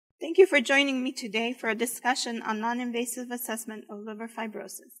Thank you for joining me today for a discussion on non-invasive assessment of liver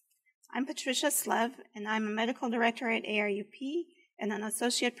fibrosis. I'm Patricia Slev, and I'm a medical director at ARUP and an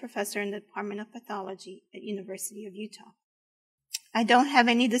associate professor in the Department of Pathology at University of Utah. I don't have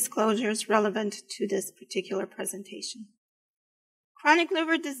any disclosures relevant to this particular presentation. Chronic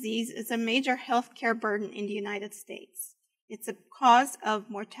liver disease is a major healthcare burden in the United States. It's a cause of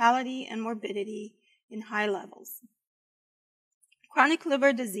mortality and morbidity in high levels. Chronic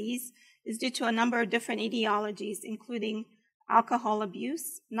liver disease is due to a number of different etiologies, including alcohol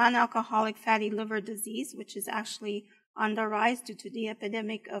abuse, non-alcoholic fatty liver disease, which is actually on the rise due to the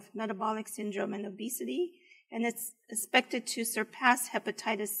epidemic of metabolic syndrome and obesity, and it's expected to surpass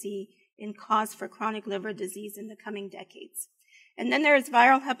hepatitis C in cause for chronic liver disease in the coming decades. And then there is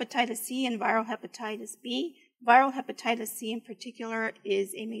viral hepatitis C and viral hepatitis B. Viral hepatitis C in particular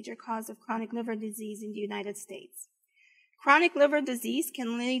is a major cause of chronic liver disease in the United States. Chronic liver disease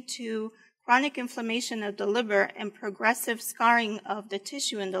can lead to chronic inflammation of the liver and progressive scarring of the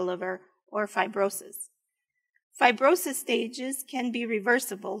tissue in the liver, or fibrosis. Fibrosis stages can be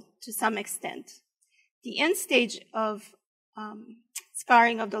reversible to some extent. The end stage of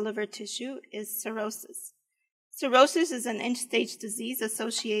scarring of the liver tissue is cirrhosis. Cirrhosis is an end-stage disease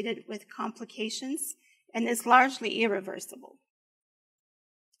associated with complications and is largely irreversible.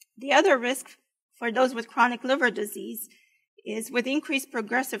 The other risk for those with chronic liver disease is with increased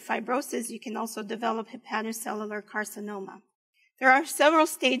progressive fibrosis, you can also develop hepatocellular carcinoma. There are several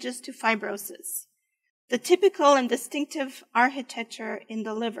stages to fibrosis. The typical and distinctive architecture in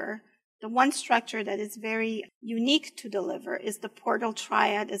the liver, the one structure that is very unique to the liver, is the portal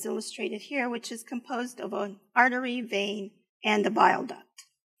triad as illustrated here, which is composed of an artery, vein, and a bile duct.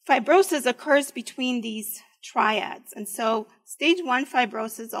 Fibrosis occurs between these triads, and so stage 1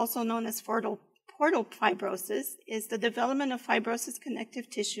 fibrosis, also known as portal fibrosis, is the development of fibrosis connective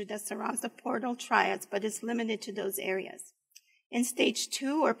tissue that surrounds the portal triads but is limited to those areas. In stage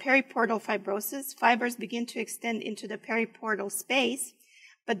 2, or periportal fibrosis, fibers begin to extend into the periportal space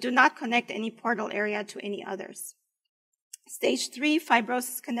but do not connect any portal area to any others. Stage 3,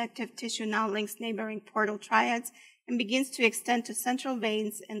 fibrosis connective tissue now links neighboring portal triads and begins to extend to central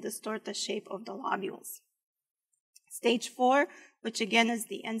veins and distort the shape of the lobules. Stage 4, which again is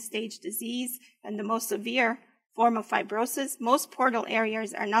the end-stage disease and the most severe form of fibrosis, most portal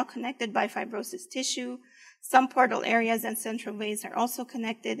areas are now connected by fibrosis tissue. Some portal areas and central veins are also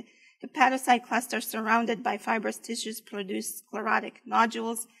connected. Hepatocyte clusters surrounded by fibrous tissues produce sclerotic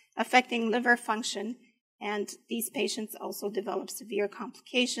nodules affecting liver function, and these patients also develop severe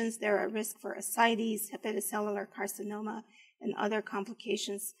complications. They're at risk for ascites, hepatocellular carcinoma, and other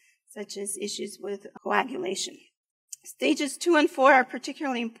complications such as issues with coagulation. Stages 2 and 4 are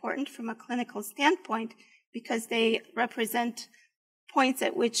particularly important from a clinical standpoint because they represent points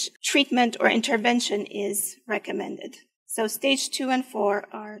at which treatment or intervention is recommended. So stage 2 and 4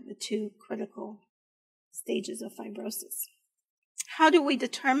 are the two critical stages of fibrosis. How do we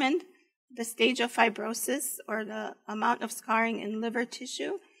determine the stage of fibrosis or the amount of scarring in liver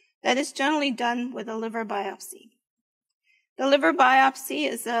tissue? That is generally done with a liver biopsy. The liver biopsy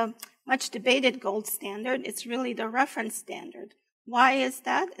is a much debated gold standard. It's really the reference standard. Why is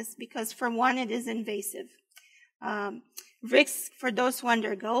that? It's because, for one, it is invasive. Risks for those who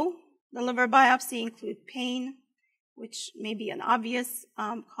undergo the liver biopsy include pain, which may be an obvious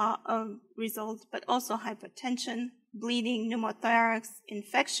result, but also hypertension, bleeding, pneumothorax,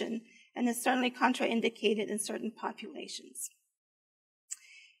 infection, and is certainly contraindicated in certain populations.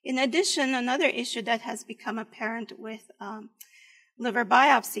 In addition, another issue that has become apparent with liver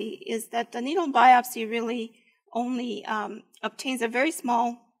biopsy is that the needle biopsy really only obtains a very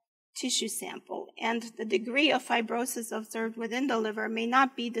small tissue sample, and the degree of fibrosis observed within the liver may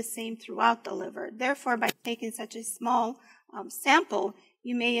not be the same throughout the liver. Therefore, by taking such a small sample,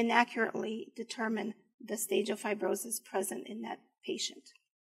 you may inaccurately determine the stage of fibrosis present in that patient.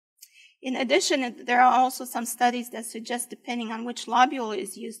 In addition, there are also some studies that suggest, depending on which lobule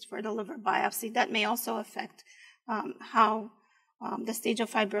is used for the liver biopsy, that may also affect how the stage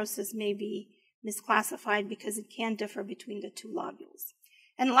of fibrosis may be misclassified because it can differ between the two lobules.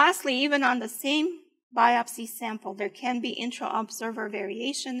 And lastly, even on the same biopsy sample, there can be intra-observer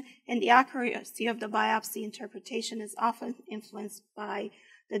variation, and the accuracy of the biopsy interpretation is often influenced by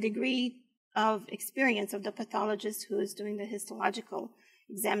the degree of experience of the pathologist who is doing the histological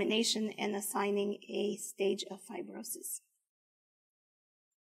examination and assigning a stage of fibrosis.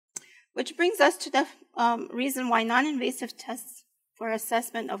 Which brings us to the reason why non-invasive tests for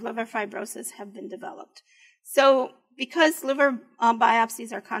assessment of liver fibrosis have been developed. So because liver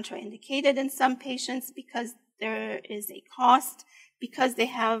biopsies are contraindicated in some patients because there is a cost because they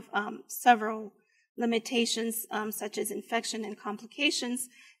have several limitations such as infection and complications,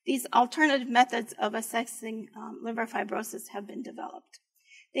 these alternative methods of assessing liver fibrosis have been developed.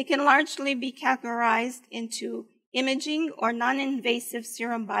 They can largely be categorized into imaging or non-invasive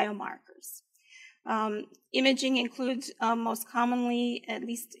serum biomarkers. Imaging includes most commonly, at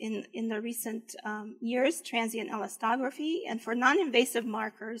least in the recent years, transient elastography. And for non-invasive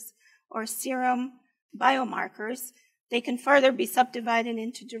markers or serum biomarkers, they can further be subdivided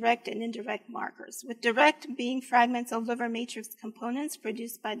into direct and indirect markers, with direct being fragments of liver matrix components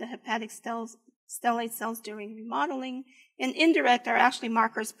produced by the hepatic stellate cells during remodeling, and indirect are actually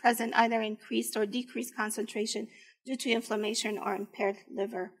markers present either increased or decreased concentration due to inflammation or impaired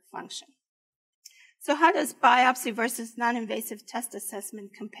liver function. So how does biopsy versus non-invasive test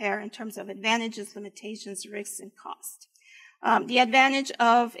assessment compare in terms of advantages, limitations, risks, and cost? The advantage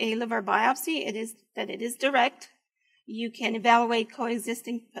of a liver biopsy is that it is direct. You can evaluate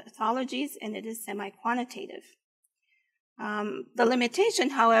coexisting pathologies, and it is semi-quantitative. The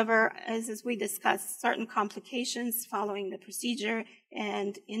limitation, however, is, as we discussed, certain complications following the procedure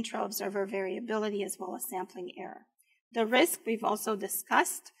and intra-observer variability as well as sampling error. The risk we've also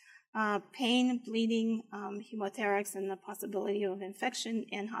discussed, pain, bleeding, hemothorax, and the possibility of infection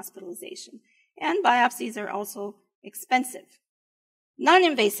and hospitalization. And biopsies are also expensive.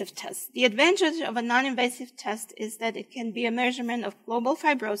 Non-invasive tests. The advantage of a non-invasive test is that it can be a measurement of global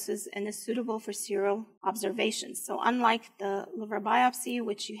fibrosis and is suitable for serial observations. So unlike the liver biopsy,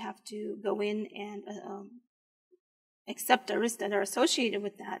 which you have to go in and accept the risks that are associated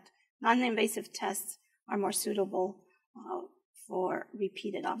with that, non-invasive tests are more suitable for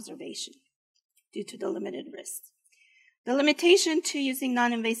repeated observation due to the limited risks. The limitation to using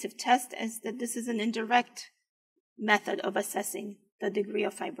non-invasive tests is that this is an indirect method of assessing the degree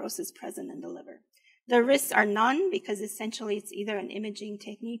of fibrosis present in the liver. The risks are none because essentially it's either an imaging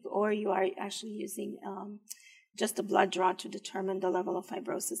technique or you are actually using just a blood draw to determine the level of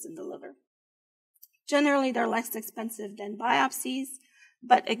fibrosis in the liver. Generally, they're less expensive than biopsies,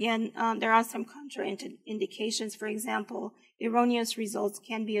 but again, there are some contraindications. For example, erroneous results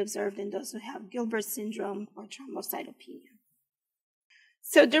can be observed in those who have Gilbert syndrome or thrombocytopenia.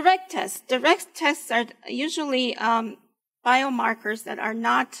 So direct tests are usually biomarkers that are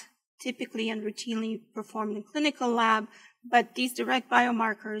not typically and routinely performed in clinical lab, but these direct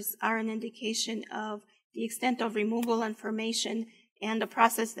biomarkers are an indication of the extent of removal and formation and the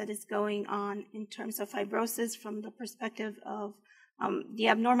process that is going on in terms of fibrosis from the perspective of the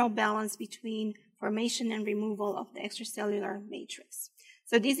abnormal balance between formation and removal of the extracellular matrix.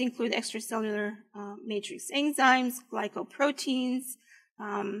 So these include extracellular matrix enzymes, glycoproteins,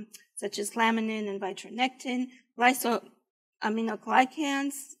 such as laminin and vitronectin,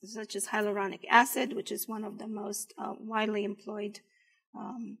 aminoglycans, such as hyaluronic acid, which is one of the most widely employed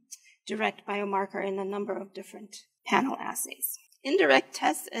direct biomarker in a number of different panel assays. Indirect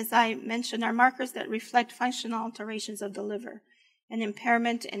tests, as I mentioned, are markers that reflect functional alterations of the liver and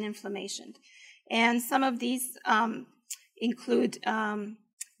impairment and inflammation. And some of these include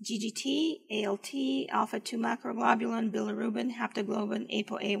GGT, ALT, alpha-2 macroglobulin, bilirubin, haptoglobin,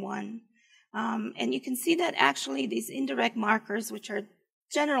 ApoA1. And you can see that actually these indirect markers, which are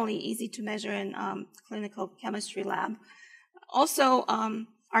generally easy to measure in clinical chemistry lab, also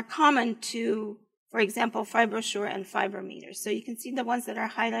are common to, for example, Fibrosure and Fibrometer. So you can see the ones that are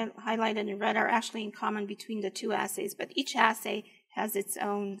highlighted in red are actually in common between the two assays, but each assay has its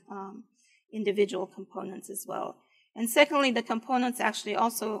own individual components as well. And secondly, the components actually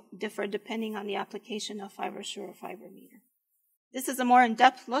also differ depending on the application of Fibrosure or Fibrometer. This is a more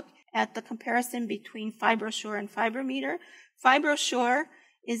in-depth look at the comparison between Fibrosure and Fibrometer. Fibrosure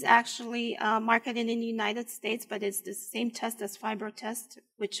is actually marketed in the United States, but it's the same test as Fibrotest,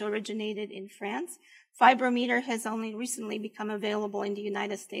 which originated in France. Fibrometer has only recently become available in the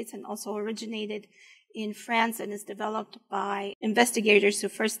United States and also originated in France and is developed by investigators who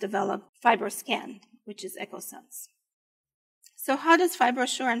first developed FibroScan, which is EchoSense. So how does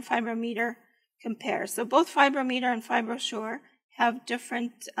Fibrosure and Fibrometer compare? So both Fibrometer and Fibrosure have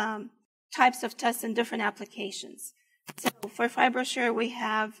different types of tests and different applications. So for Fibrosure, we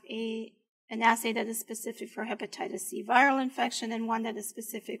have an assay that is specific for hepatitis C viral infection and one that is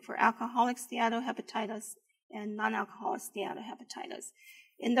specific for alcoholic steatohepatitis and non-alcoholic steatohepatitis.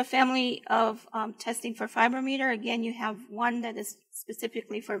 In the family of testing for Fibrometer, again, you have one that is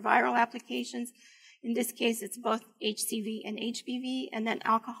specifically for viral applications. In this case, it's both HCV and HBV, and then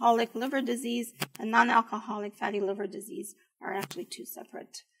alcoholic liver disease and non-alcoholic fatty liver disease are actually two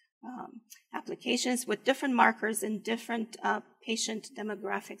separate applications with different markers and different patient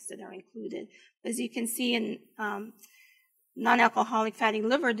demographics that are included. As you can see in non-alcoholic fatty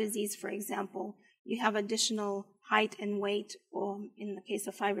liver disease, for example, you have additional height and weight in the case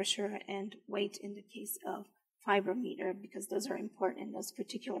of Fibrosure and weight in the case of Fibrometer, because those are important in those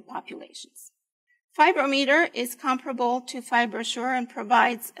particular populations. Fibrometer is comparable to Fibrosure and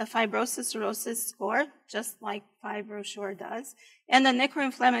provides a fibrosis-cirrhosis score, just like Fibrosure does, and a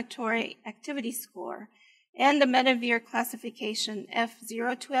necroinflammatory activity score, and the Medivir classification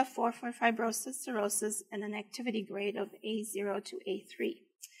F0 to F4 for fibrosis, cirrhosis, and an activity grade of A0 to A3.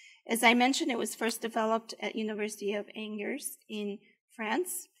 As I mentioned, it was first developed at University of Angers in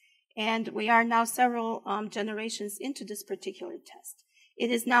France, and we are now several generations into this particular test.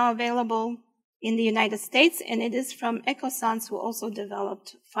 It is now available in the United States, and it is from Ecosans, who also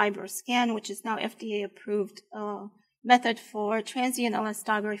developed FibroScan, which is now FDA-approved method for transient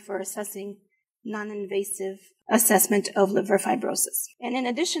elastography for assessing non-invasive assessment of liver fibrosis. And in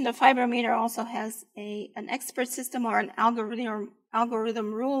addition, the Fibrometer also has an expert system or an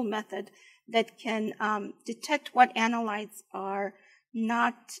algorithm rule method that can detect what analytes are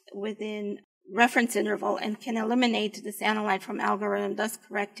not within reference interval and can eliminate this analyte from algorithm, thus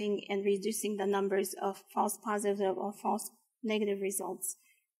correcting and reducing the numbers of false positive or false negative results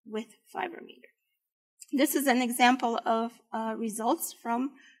with Fibrometer. This is an example of results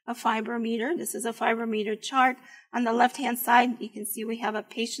from a Fibrometer. This is a Fibrometer chart. On the left-hand side, you can see we have a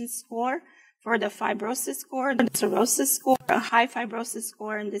patient score for the fibrosis score, the cirrhosis score. A high fibrosis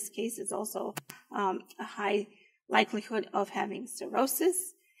score in this case is also a high likelihood of having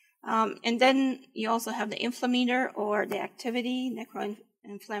cirrhosis. And then you also have the inflameter or the activity,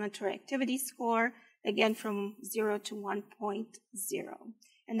 necroinflammatory activity score, again from 0 to 1.0.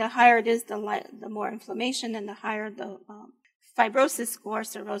 And the higher it is, the more inflammation, and the higher the fibrosis score,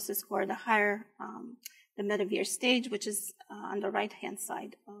 cirrhosis score, the higher the Medivir stage, which is on the right-hand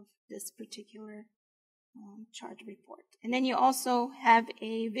side of this particular chart report. And then you also have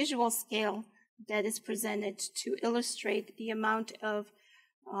a visual scale that is presented to illustrate the amount of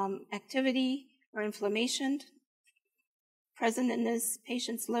activity or inflammation present in this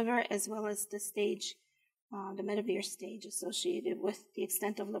patient's liver, as well as the stage, the Medivir stage associated with the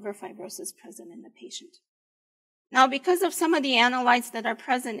extent of liver fibrosis present in the patient. Now, because of some of the analytes that are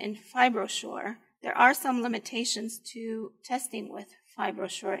present in Fibrosure, there are some limitations to testing with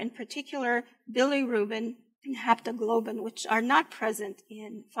Fibrosure, in particular bilirubin and haptoglobin, which are not present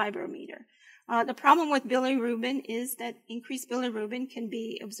in Fibrometer. The problem with bilirubin is that increased bilirubin can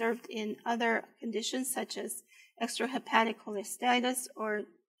be observed in other conditions such as extrahepatic cholestasis or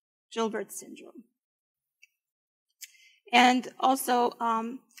Gilbert syndrome. And also,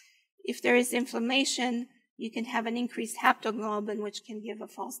 if there is inflammation, you can have an increased haptoglobin, which can give a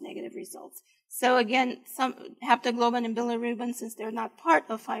false negative result. So again, some haptoglobin and bilirubin, since they're not part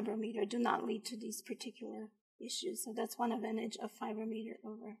of Fibrometer, do not lead to these particular issues. So that's one advantage of Fibrometer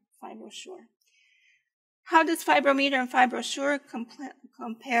over Fibrosure. How does Fibrometer and Fibrosure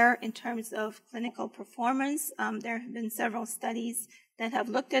compare in terms of clinical performance? There have been several studies that have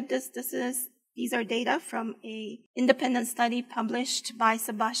looked at this. These are data from an independent study published by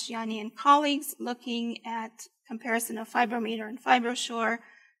Sebastiani and colleagues looking at comparison of Fibrometer and Fibrosure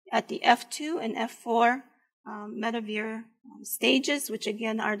at the F2 and F4 Medivir stages, which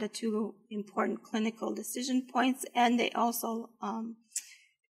again are the two important clinical decision points. And they also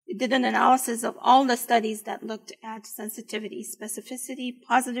did an analysis of all the studies that looked at sensitivity, specificity,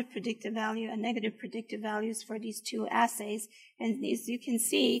 positive predictive value, and negative predictive values for these two assays. And as you can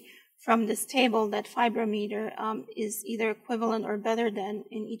see from this table, that Fibrometer is either equivalent or better than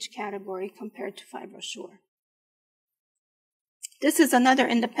in each category compared to Fibrosure. This is another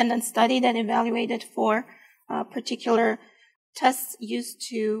independent study that evaluated for particular tests used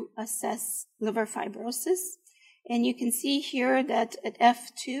to assess liver fibrosis. And you can see here that at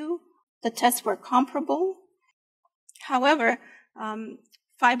F2, the tests were comparable. However,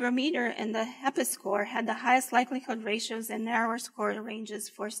 Fibrometer and the HEPA score had the highest likelihood ratios and narrower score ranges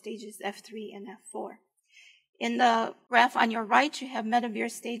for stages F3 and F4. In the graph on your right, you have Medivir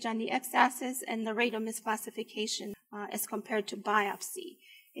stage on the x-axis and the rate of misclassification as compared to biopsy.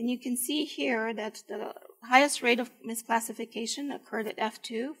 And you can see here that the highest rate of misclassification occurred at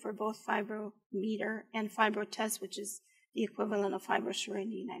F2 for both Fibrometer and Fibrotest, which is the equivalent of Fibrosure in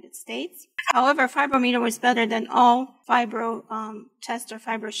the United States. However, Fibrometer was better than all Fibrotest or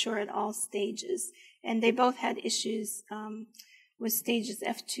Fibrosure at all stages. And they both had issues with stages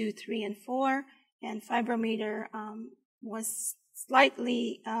F2, 3, and 4. And Fibrometer was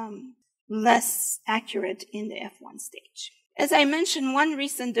slightly less accurate in the F1 stage. As I mentioned, one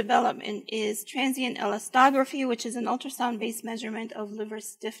recent development is transient elastography, which is an ultrasound-based measurement of liver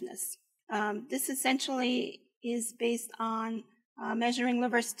stiffness. This essentially is based on measuring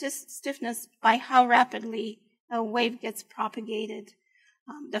liver stiffness by how rapidly a wave gets propagated.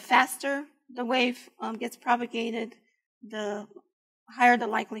 The faster the wave gets propagated, the higher the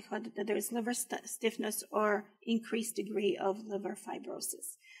likelihood that there's liver stiffness or increased degree of liver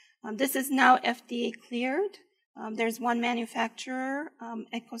fibrosis. This is now FDA cleared. There's one manufacturer,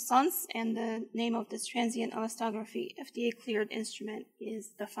 Ecosens, and the name of this transient elastography FDA cleared instrument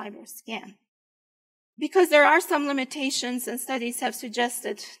is the FibroScan. Because there are some limitations, and studies have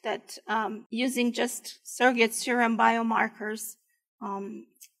suggested that using just surrogate serum biomarkers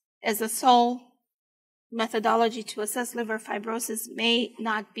as a sole methodology to assess liver fibrosis may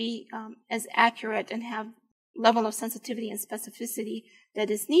not be as accurate and have level of sensitivity and specificity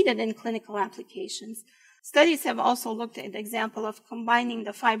that is needed in clinical applications. Studies have also looked at the example of combining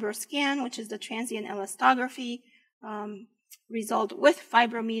the FibroScan, which is the transient elastography result, with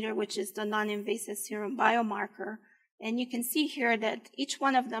Fibrometer, which is the non-invasive serum biomarker. And you can see here that each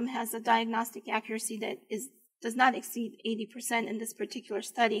one of them has a diagnostic accuracy that does not exceed 80% in this particular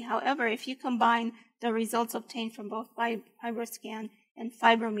study. However, if you combine the results obtained from both FibroScan and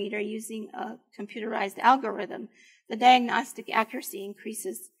Fibrometer using a computerized algorithm, the diagnostic accuracy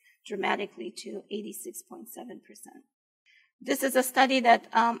increases dramatically to 86.7%. This is a study that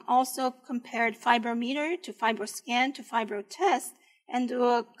also compared Fibrometer to Fibroscan to Fibrotest and do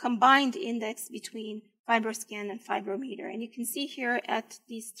a combined index between Fibroscan and Fibrometer. And you can see here at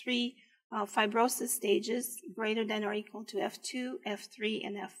these three fibrosis stages, greater than or equal to F2, F3,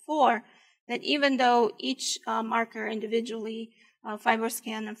 and F4, that even though each marker individually,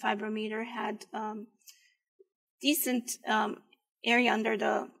 Fibroscan and Fibrometer, had decent area under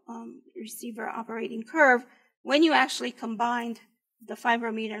the receiver operating curve, when you actually combined the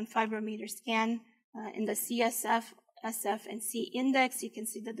Fibrometer and Fibrometer scan in the CSF, SF, and C index, you can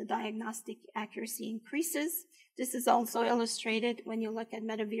see that the diagnostic accuracy increases. This is also illustrated when you look at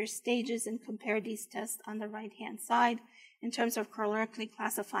METAVIR stages and compare these tests on the right-hand side in terms of correctly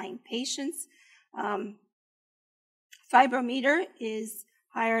classifying patients. Fibrometer is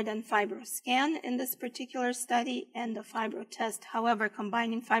higher than Fibroscan in this particular study, and the Fibrotest. However,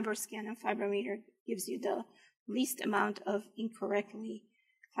 combining Fibroscan and Fibrometer gives you the least amount of incorrectly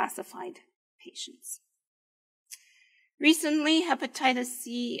classified patients. Recently, hepatitis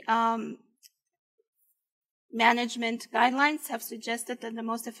C management guidelines have suggested that the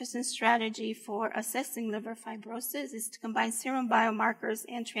most efficient strategy for assessing liver fibrosis is to combine serum biomarkers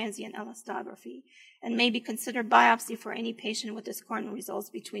and transient elastography, and maybe consider biopsy for any patient with discordant results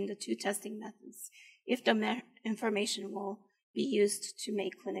between the two testing methods, if the information will be used to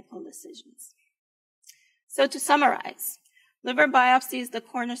make clinical decisions. So to summarize, liver biopsy is the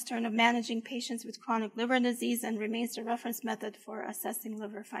cornerstone of managing patients with chronic liver disease and remains the reference method for assessing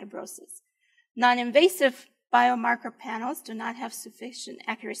liver fibrosis. Non-invasive biomarker panels do not have sufficient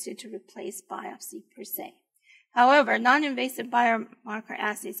accuracy to replace biopsy per se. However, non-invasive biomarker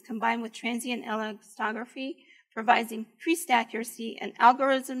assays combined with transient elastography provides increased accuracy, and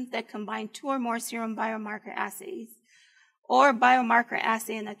algorithms that combine two or more serum biomarker assays or biomarker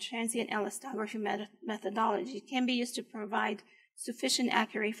assay and a transient elastography methodology can be used to provide sufficient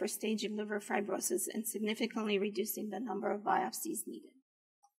accuracy for staging liver fibrosis and significantly reducing the number of biopsies needed.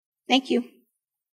 Thank you.